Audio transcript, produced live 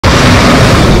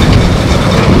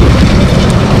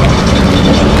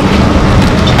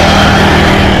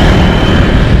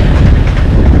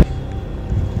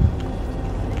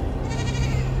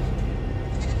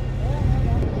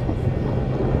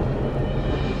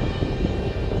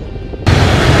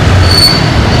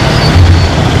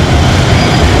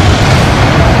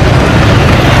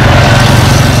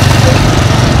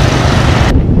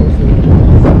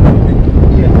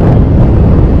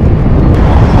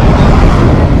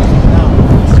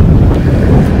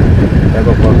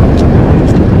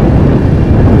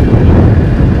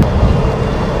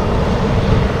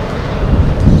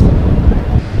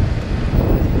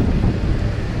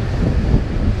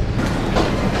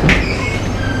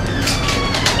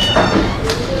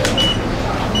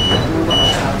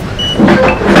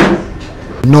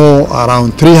know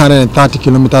around 330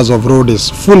 kilometers of road is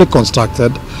fully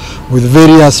constructed with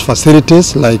various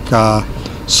facilities like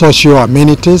socio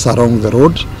amenities along the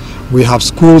road. We have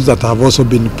schools that have also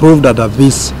been approved under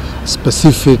this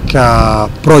specific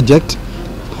project,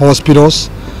 hospitals.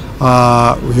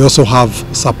 We also have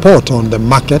support on the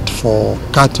market for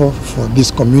cattle for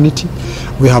this community.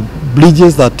 We have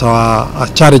bridges that are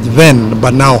challenged then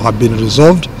but now have been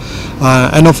resolved.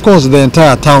 And of course the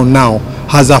entire town now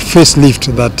has a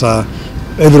facelift that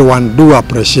everyone do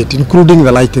appreciate, including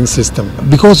the lighting system.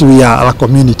 Because we are a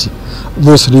community,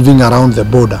 those living around the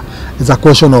border, it's a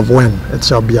question of when it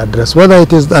shall be addressed. Whether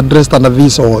it is addressed under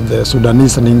this or the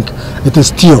Sudanese link, it is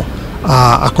still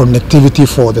a connectivity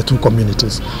for the two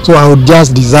communities. So I would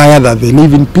just desire that they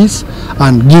live in peace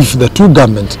and give the two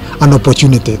governments an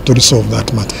opportunity to resolve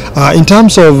that matter. In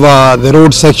terms of the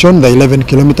road section, the 11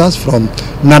 kilometers from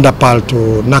Nadapal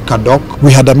to Nakadok,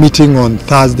 we had a meeting on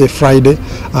Thursday, Friday,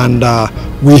 and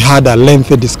we had a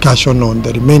lengthy discussion on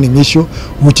the remaining issue,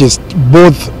 which is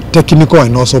both technical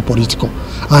and also political.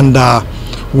 And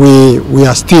we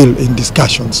are still in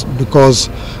discussions because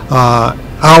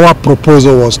our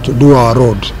proposal was to do our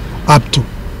road up to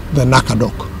the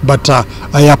Nakadok. But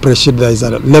I appreciate there is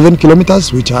 11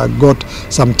 kilometers which have got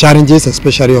some challenges,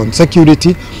 especially on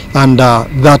security, and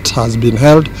that has been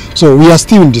held. So we are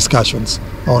still in discussions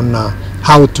on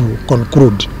how to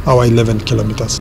conclude our 11 kilometers.